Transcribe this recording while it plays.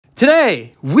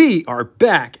Today, we are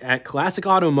back at Classic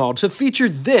Auto Mall to feature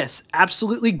this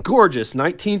absolutely gorgeous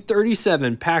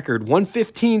 1937 Packard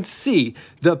 115C,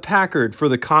 the Packard for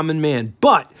the common man.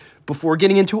 But before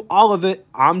getting into all of it,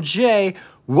 I'm Jay.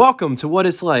 Welcome to what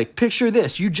it's like. Picture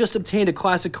this, you just obtained a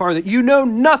classic car that you know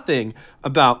nothing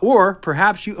about, or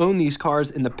perhaps you own these cars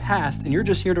in the past and you're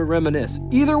just here to reminisce.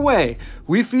 Either way,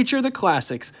 we feature the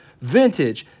classics,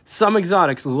 vintage, some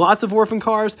exotics, lots of orphan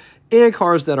cars, and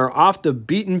cars that are off the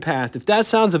beaten path. If that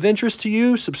sounds of interest to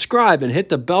you, subscribe and hit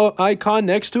the bell icon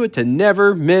next to it to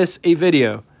never miss a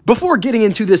video. Before getting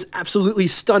into this absolutely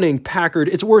stunning Packard,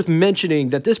 it's worth mentioning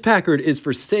that this Packard is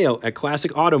for sale at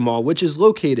Classic Auto Mall, which is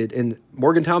located in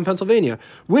Morgantown, Pennsylvania,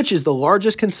 which is the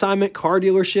largest consignment car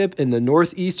dealership in the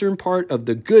northeastern part of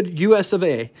the good US of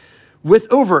A.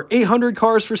 With over 800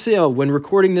 cars for sale when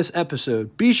recording this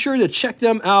episode, be sure to check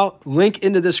them out, link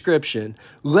in the description.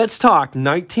 Let's talk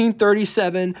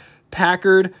 1937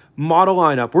 Packard model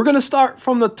lineup. We're going to start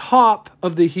from the top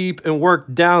of the heap and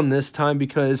work down this time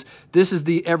because this is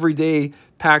the everyday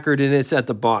Packard and it's at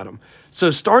the bottom.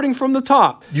 So starting from the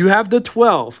top, you have the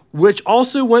 12, which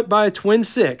also went by a twin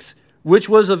 6, which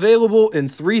was available in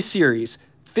 3 series.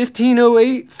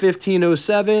 1508,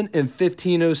 1507, and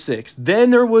 1506.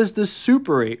 Then there was the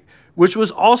Super 8, which was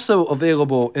also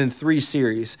available in 3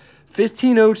 series.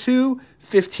 1502,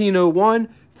 1501,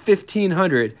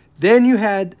 1500. Then you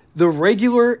had the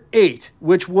regular 8,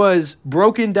 which was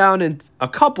broken down in a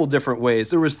couple different ways.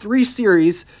 There was 3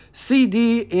 series,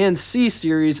 CD and C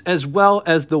series, as well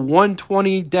as the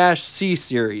 120-C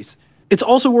series. It's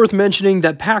also worth mentioning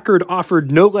that Packard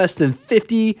offered no less than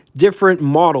 50 different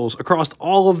models across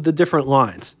all of the different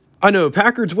lines. I know,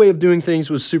 Packard's way of doing things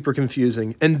was super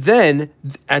confusing. And then,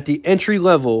 at the entry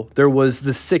level, there was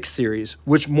the 6 series,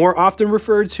 which more often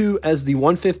referred to as the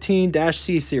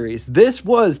 115-C series. This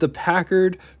was the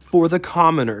Packard for the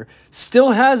commoner.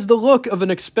 Still has the look of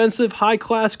an expensive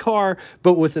high-class car,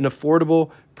 but with an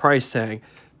affordable price tag.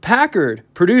 Packard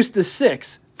produced the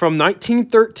 6 from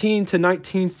 1913 to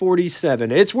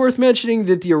 1947. It's worth mentioning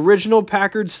that the original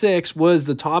Packard 6 was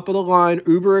the top of the line,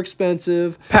 uber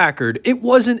expensive Packard. It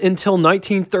wasn't until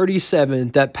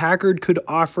 1937 that Packard could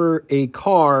offer a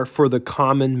car for the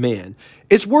common man.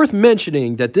 It's worth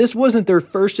mentioning that this wasn't their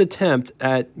first attempt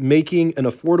at making an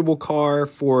affordable car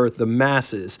for the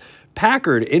masses.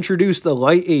 Packard introduced the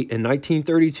Light 8 in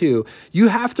 1932. You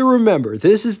have to remember,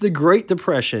 this is the Great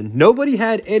Depression. Nobody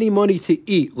had any money to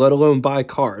eat, let alone buy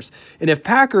cars. And if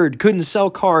Packard couldn't sell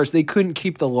cars, they couldn't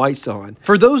keep the lights on.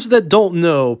 For those that don't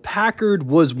know, Packard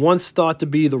was once thought to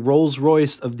be the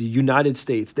Rolls-Royce of the United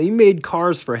States. They made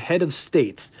cars for head of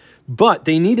states, but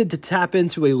they needed to tap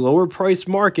into a lower price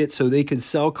market so they could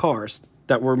sell cars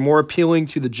that were more appealing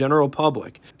to the general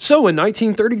public. So in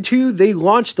 1932, they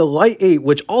launched the Light 8,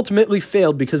 which ultimately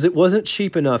failed because it wasn't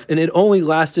cheap enough and it only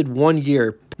lasted 1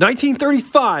 year.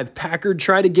 1935, Packard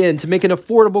tried again to make an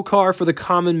affordable car for the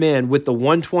common man with the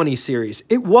 120 series.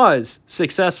 It was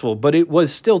successful, but it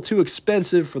was still too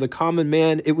expensive for the common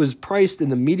man. It was priced in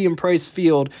the medium price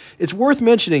field. It's worth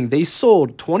mentioning they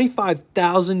sold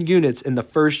 25,000 units in the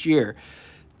first year.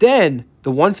 Then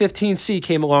the 115C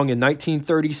came along in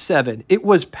 1937. It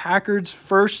was Packard's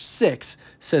first 6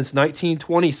 since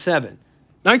 1927.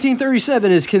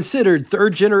 1937 is considered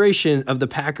third generation of the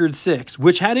Packard 6,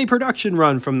 which had a production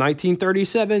run from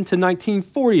 1937 to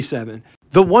 1947.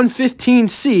 The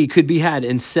 115C could be had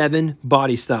in 7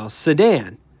 body styles: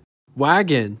 sedan,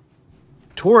 wagon,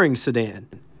 touring sedan,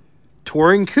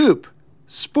 touring coupe,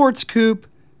 sports coupe,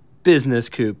 business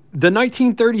coupe. The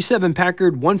 1937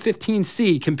 Packard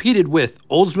 115C competed with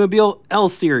Oldsmobile L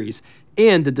Series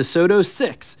and the DeSoto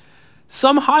 6.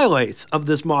 Some highlights of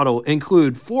this model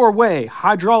include 4-way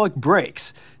hydraulic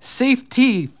brakes,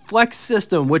 safety flex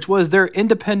system, which was their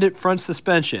independent front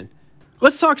suspension.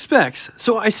 Let's talk specs.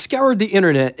 So I scoured the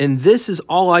internet and this is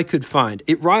all I could find.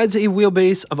 It rides a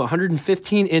wheelbase of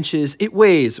 115 inches. It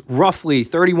weighs roughly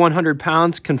 3,100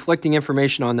 pounds, conflicting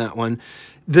information on that one.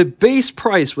 The base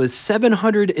price was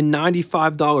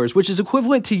 $795, which is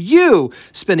equivalent to you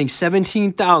spending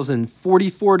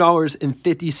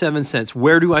 $17,044.57.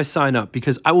 Where do I sign up?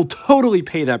 Because I will totally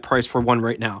pay that price for one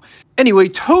right now. Anyway,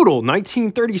 total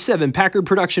 1937 Packard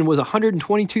production was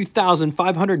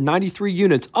 122,593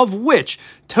 units, of which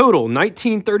total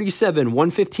 1937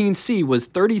 115C was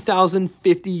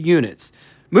 30,050 units.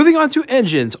 Moving on to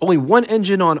engines, only one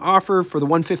engine on offer for the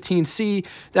 115C.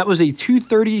 That was a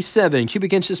 237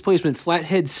 cubic inch displacement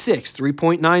flathead 6,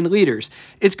 3.9 liters.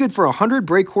 It's good for 100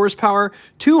 brake horsepower,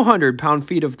 200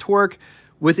 pound-feet of torque,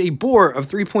 with a bore of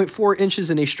 3.4 inches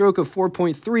and a stroke of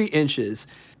 4.3 inches.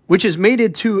 which is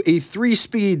mated to a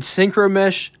 3-speed synchro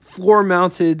mesh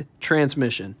floor-mounted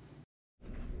transmission.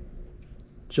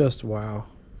 Just wow.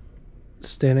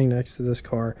 Standing next to this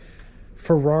car.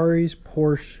 Ferraris,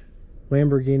 Porsche,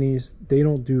 Lamborghinis, they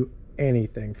don't do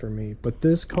anything for me. But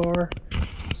this car,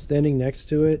 standing next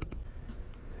to it,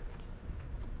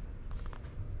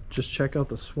 just check out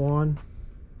the Swan.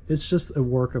 It's just a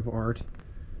work of art.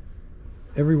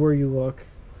 Everywhere you look.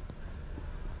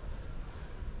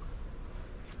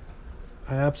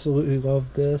 I absolutely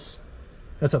love this.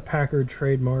 That's a Packard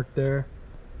trademark there.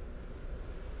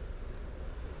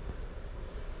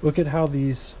 Look at how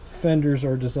these fenders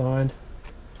are designed.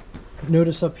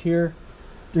 Notice up here,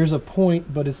 there's a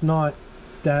point, but it's not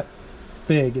that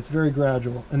big. It's very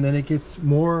gradual. And then it gets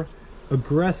more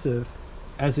aggressive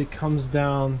as it comes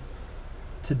down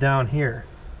to down here.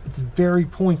 It's very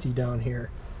pointy down here.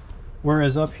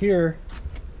 Whereas up here,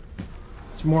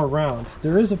 it's more round.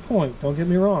 There is a point, don't get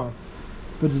me wrong,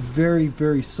 but it's very,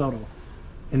 very subtle.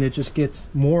 And it just gets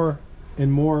more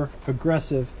and more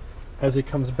aggressive as it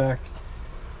comes back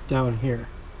down here.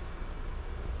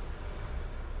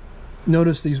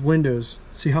 Notice these windows.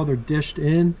 See how they're dished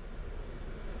in?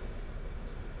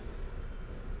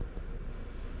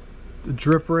 The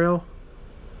drip rail,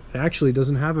 it actually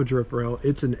doesn't have a drip rail.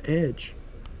 It's an edge.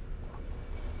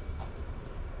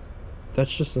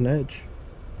 That's just an edge.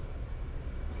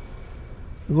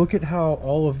 Look at how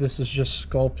all of this is just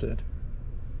sculpted.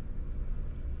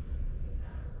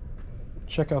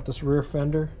 Check out this rear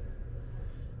fender.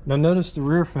 Now notice the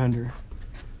rear fender.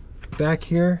 Back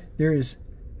here, there is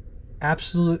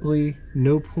absolutely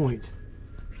no point.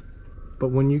 But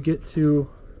when you get to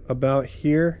about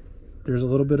here, there's a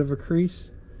little bit of a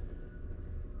crease,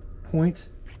 point,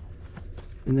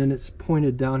 and then it's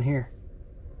pointed down here.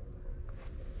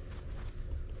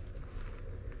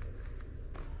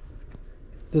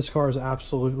 This car is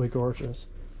absolutely gorgeous.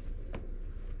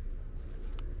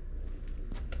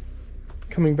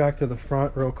 Coming back to the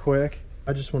front real quick,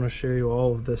 I just want to show you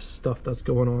all of this stuff that's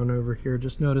going on over here.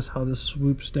 Just notice how this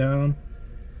swoops down.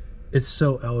 It's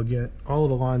so elegant. All of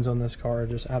the lines on this car are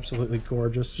just absolutely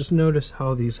gorgeous. Just notice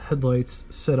how these headlights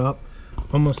set up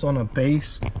almost on a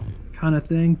base kind of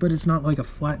thing, but it's not like a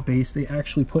flat base. They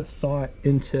actually put thought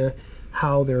into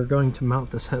how they're going to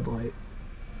mount this headlight.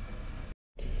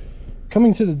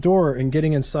 Coming to the door and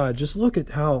getting inside, just look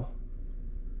at how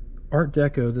Art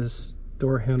Deco this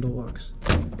door handle looks.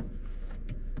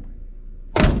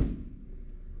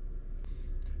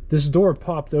 This door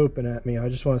popped open at me. I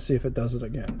just want to see if it does it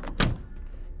again.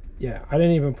 Yeah, I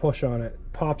didn't even push on it.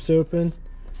 Pops open.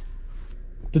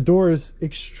 The door is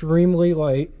extremely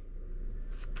light,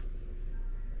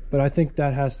 but I think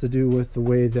that has to do with the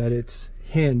way that it's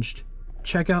hinged.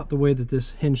 Check out the way that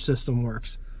this hinge system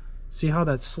works. See how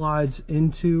that slides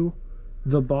into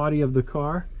the body of the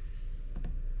car?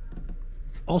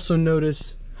 Also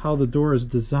notice how the door is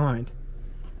designed.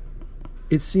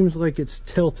 It seems like it's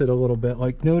tilted a little bit.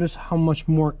 Like, notice how much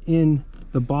more in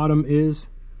the bottom is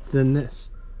than this.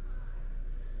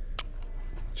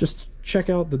 Just check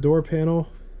out the door panel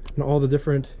and all the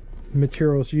different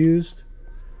materials used.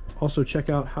 Also check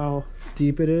out how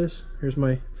deep it is. Here's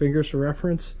my fingers for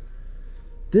reference.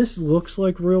 This looks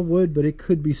like real wood, but it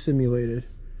could be simulated.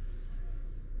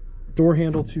 Door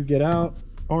handle to get out,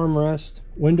 armrest,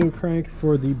 window crank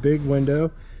for the big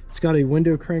window. It's got a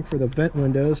window crank for the vent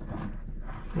windows.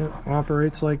 It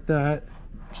operates like that.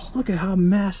 Just look at how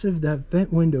massive that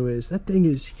vent window is. That thing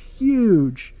is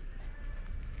huge.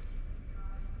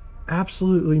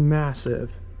 Absolutely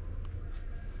massive.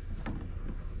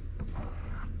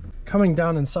 Coming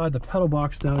down inside the pedal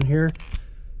box down here,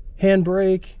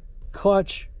 handbrake,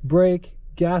 clutch, brake,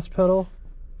 gas pedal.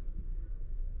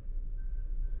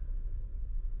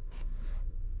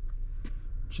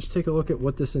 Just take a look at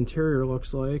what this interior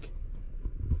looks like.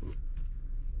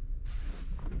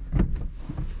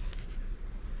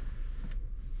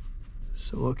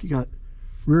 So look, you got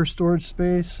rear storage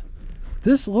space.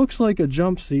 This looks like a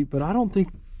jump seat, but I don't think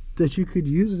that you could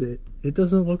use it. It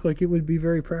doesn't look like it would be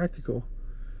very practical.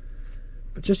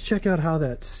 But just check out how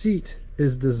that seat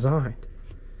is designed.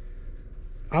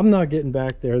 I'm not getting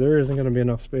back there. There isn't going to be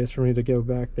enough space for me to go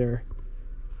back there.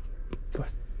 But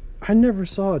I never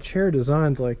saw a chair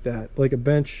designed like that, like a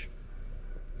bench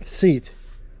seat.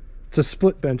 It's a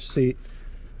split bench seat.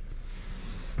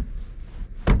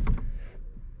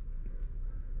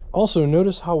 Also,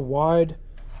 notice how wide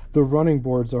the running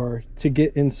boards are to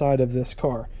get inside of this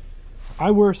car.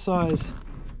 I wear size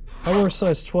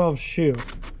 12 shoe,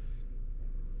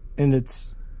 and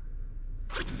it's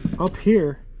up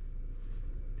here.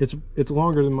 It's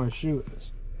longer than my shoe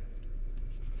is.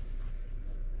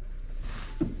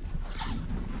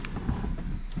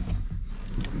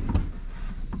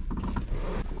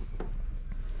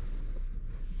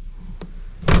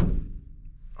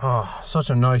 Oh, such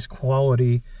a nice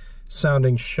quality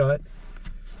sounding shut.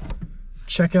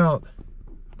 Check out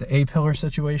the A-pillar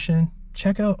situation.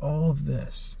 Check out all of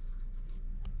this.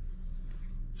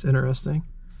 It's interesting.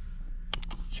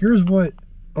 Here's what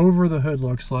over the hood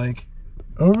looks like.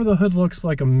 Over the hood looks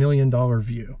like $1 million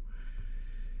view.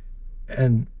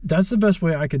 And that's the best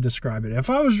way I could describe it. If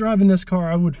I was driving this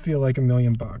car, I would feel like $1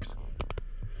 million.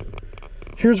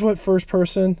 Here's what first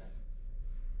person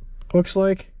looks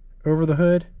like over the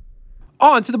hood.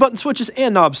 On to the button switches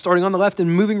and knobs. Starting on the left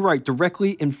and moving right,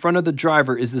 directly in front of the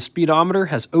driver is the speedometer,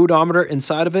 has odometer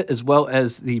inside of it, as well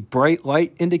as the bright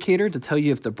light indicator to tell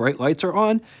you if the bright lights are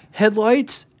on.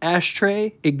 Headlights,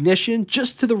 ashtray, ignition.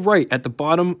 Just to the right at the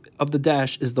bottom of the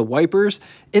dash is the wipers.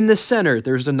 In the center,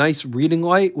 there's a nice reading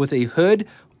light with a hood,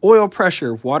 oil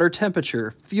pressure, water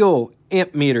temperature, fuel,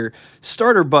 amp meter,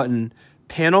 starter button,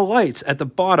 panel lights at the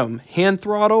bottom, hand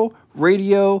throttle,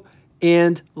 radio,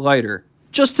 and lighter.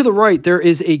 Just to the right, there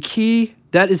is a key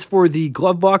that is for the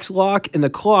glove box lock, and the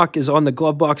clock is on the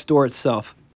glove box door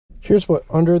itself. Here's what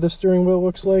under the steering wheel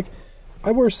looks like.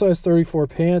 I wear size 34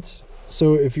 pants,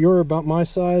 so if you're about my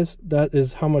size, that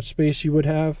is how much space you would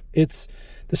have. The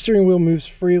steering wheel moves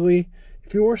freely.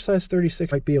 If you wore size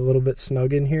 36, it might be a little bit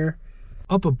snug in here.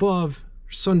 Up above,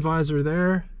 sun visor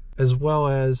there, as well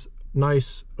as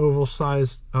nice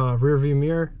oval-sized rear view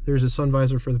mirror. There's a sun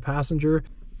visor for the passenger.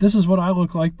 This is what I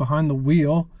look like behind the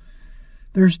wheel.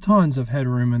 There's tons of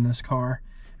headroom in this car.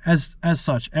 As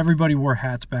such, everybody wore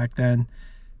hats back then,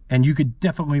 and you could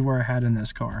definitely wear a hat in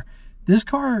this car. This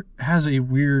car has a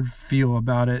weird feel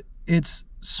about it. It's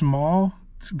small,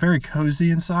 it's very cozy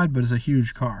inside, but it's a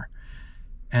huge car.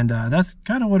 And that's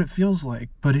kind of what it feels like,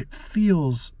 but it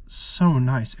feels so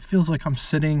nice. It feels like I'm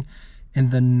sitting in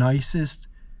the nicest,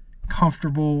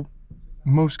 comfortable,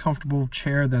 most comfortable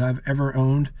chair that I've ever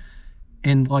owned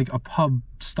in like a pub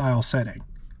style setting.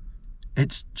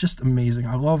 It's just amazing.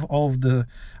 I love all of the,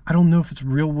 I don't know if it's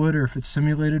real wood or if it's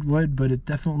simulated wood, but it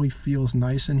definitely feels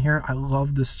nice in here. I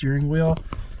love the steering wheel.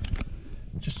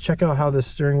 Just check out how this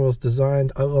steering wheel is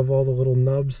designed. I love all the little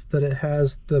nubs that it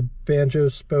has, the banjo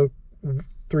spoke,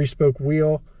 3-spoke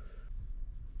wheel.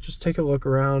 Just take a look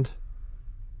around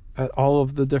at all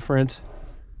of the different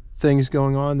things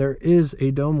going on. There is a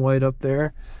dome light up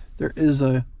there. There is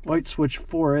a light switch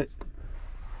for it,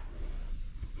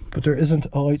 but there isn't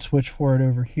a light switch for it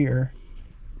over here.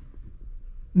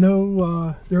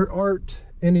 No, there aren't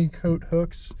any coat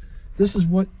hooks. This is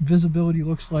what visibility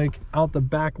looks like out the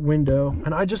back window,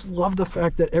 and I just love the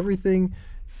fact that everything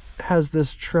has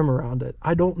this trim around it.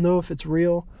 I don't know if it's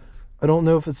real, I don't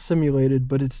know if it's simulated,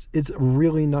 but it's a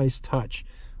really nice touch.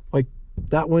 Like,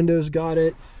 that window's got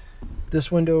it, this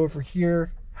window over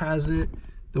here has it,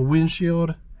 the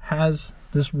windshield has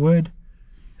this wood,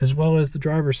 as well as the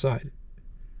driver's side.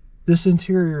 This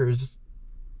interior is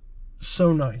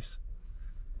so nice.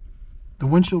 The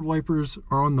windshield wipers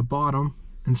are on the bottom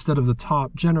instead of the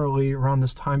top. Generally, around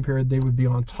this time period, they would be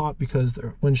on top because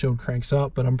the windshield cranks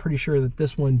out, but I'm pretty sure that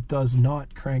this one does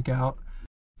not crank out.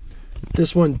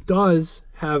 This one does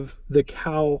have the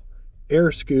cowl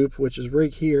air scoop, which is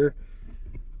right here,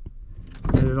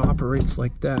 and it operates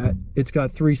like that. It's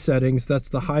got 3 settings. That's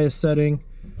the highest setting,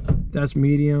 that's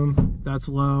medium, that's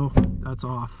low, that's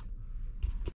off.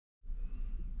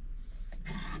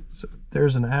 So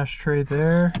there's an ashtray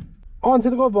there. On to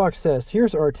the glove box test.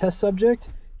 Here's our test subject.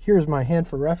 Here's my hand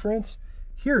for reference.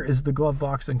 Here is the glove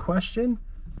box in question.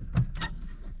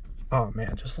 Oh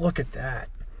man, just look at that.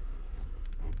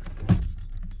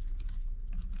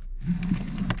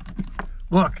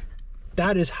 Look,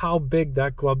 that is how big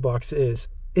that glove box is.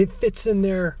 It fits in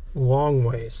there long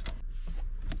ways.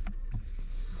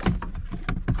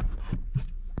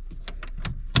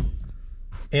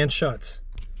 And shuts.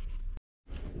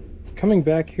 Coming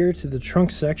back here to the trunk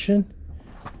section,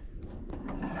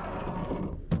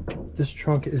 this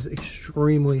trunk is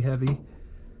extremely heavy.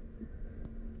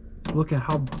 Look at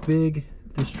how big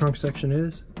this trunk section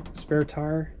is. Spare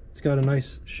tire, it's got a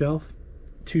nice shelf,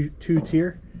 two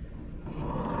tier.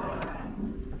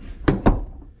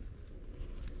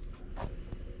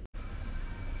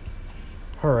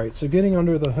 All right, so getting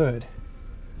under the hood.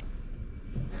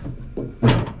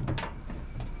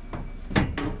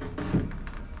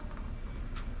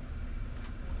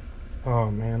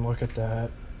 Oh man, look at that.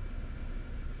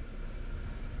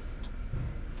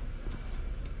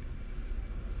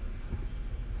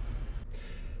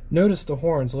 Notice the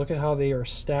horns. Look at how they are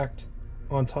stacked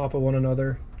on top of one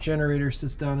another. Generator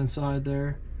sits down inside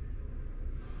there.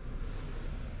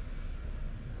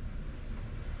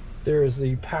 There is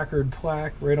the Packard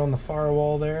plaque right on the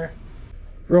firewall there.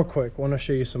 Real quick, want to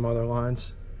show you some other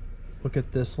lines. Look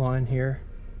at this line here.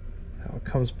 How it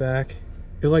comes back.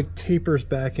 It like tapers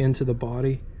back into the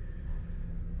body,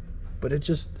 but it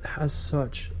just has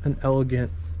such an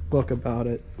elegant look about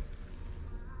it.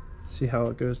 See how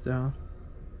it goes down.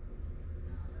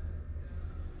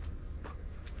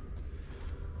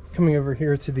 Coming over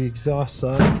here to the exhaust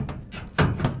side.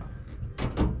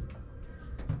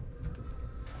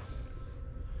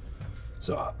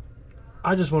 So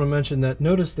I just want to mention that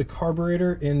notice the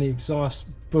carburetor and the exhaust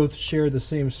both share the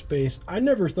same space. I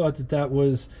never thought that that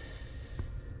was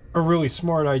a really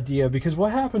smart idea, because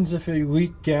what happens if you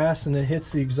leak gas and it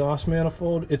hits the exhaust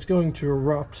manifold? It's going to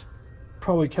erupt,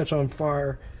 probably catch on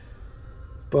fire.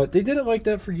 But they did it like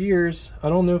that for years. I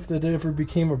don't know if that ever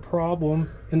became a problem.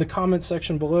 In the comment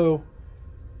section below,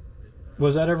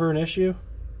 was that ever an issue?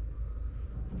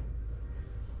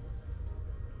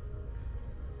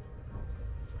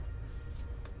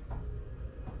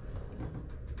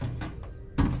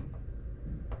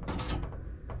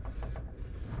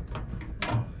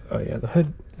 Oh yeah, the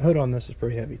hood on this is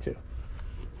pretty heavy too.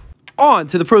 On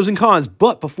to the pros and cons,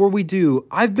 but before we do,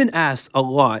 I've been asked a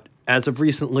lot as of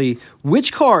recently,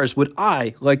 which cars would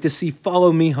I like to see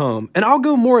follow me home? And I'll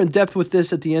go more in depth with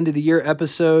this at the end of the year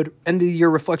episode, end of the year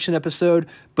reflection episode,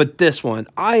 but this one,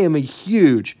 I am a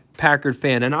huge Packard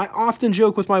fan, and I often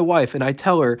joke with my wife and I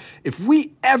tell her, if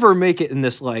we ever make it in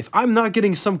this life, I'm not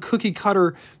getting some cookie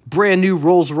cutter brand new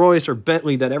Rolls Royce or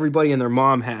Bentley that everybody and their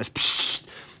mom has. Psst.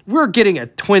 We're getting a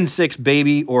twin 6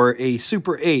 baby or a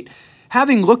Super 8.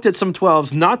 Having looked at some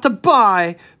 12s, not to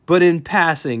buy, but in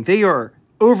passing, they are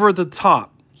over the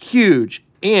top, huge,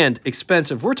 and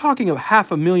expensive. We're talking of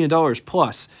 $500,000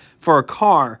 plus for a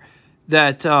car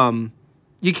that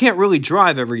you can't really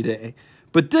drive every day.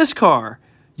 But this car,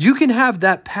 you can have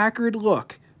that Packard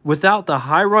look without the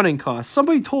high running costs.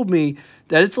 Somebody told me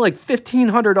that it's like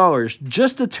 $1,500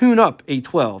 just to tune up a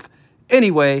 12.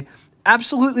 Anyway,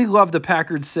 absolutely love the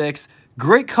Packard 6.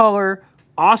 Great color,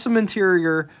 awesome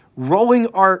interior, rolling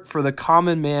art for the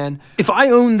common man. If I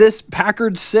owned this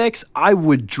Packard 6, I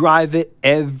would drive it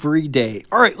every day.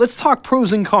 All right, let's talk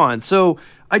pros and cons. So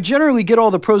I generally get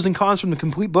all the pros and cons from the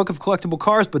complete book of collectible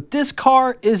cars, but this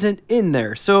car isn't in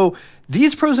there. So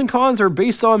these pros and cons are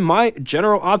based on my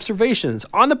general observations.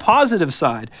 On the positive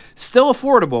side, still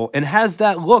affordable and has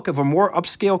that look of a more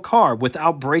upscale car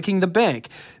without breaking the bank.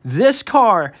 This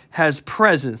car has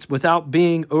presence without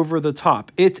being over the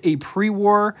top. It's a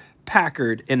pre-war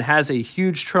Packard and has a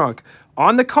huge trunk.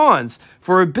 On the cons,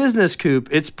 for a business coupe,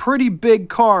 it's pretty big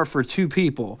car for two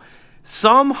people.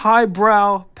 Some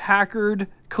highbrow Packard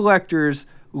collectors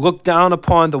look down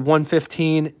upon the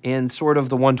 115 and sort of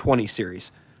the 120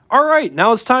 series. All right,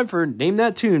 now it's time for Name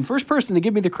That Tune. First person to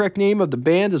give me the correct name of the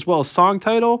band as well as song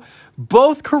title,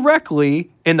 both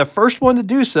correctly, and the first one to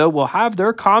do so will have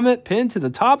their comment pinned to the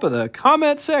top of the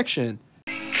comment section.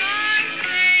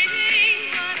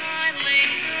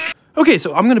 Okay,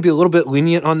 so I'm going to be a little bit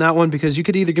lenient on that one because you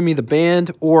could either give me the band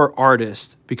or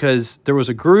artist because there was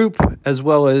a group as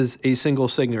well as a single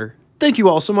singer. Thank you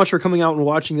all so much for coming out and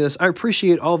watching this. I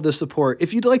appreciate all of the support.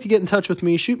 If you'd like to get in touch with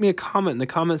me, shoot me a comment in the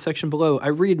comment section below. I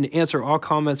read and answer all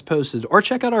comments posted. Or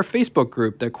check out our Facebook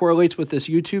group that correlates with this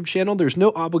YouTube channel. There's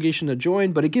no obligation to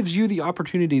join, but it gives you the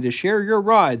opportunity to share your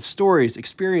rides, stories,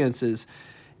 experiences.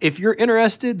 If you're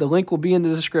interested, the link will be in the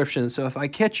description. So if I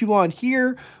catch you on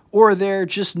here or there,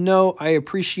 just know I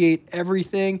appreciate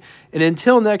everything. And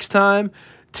until next time,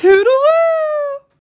 toodaloo!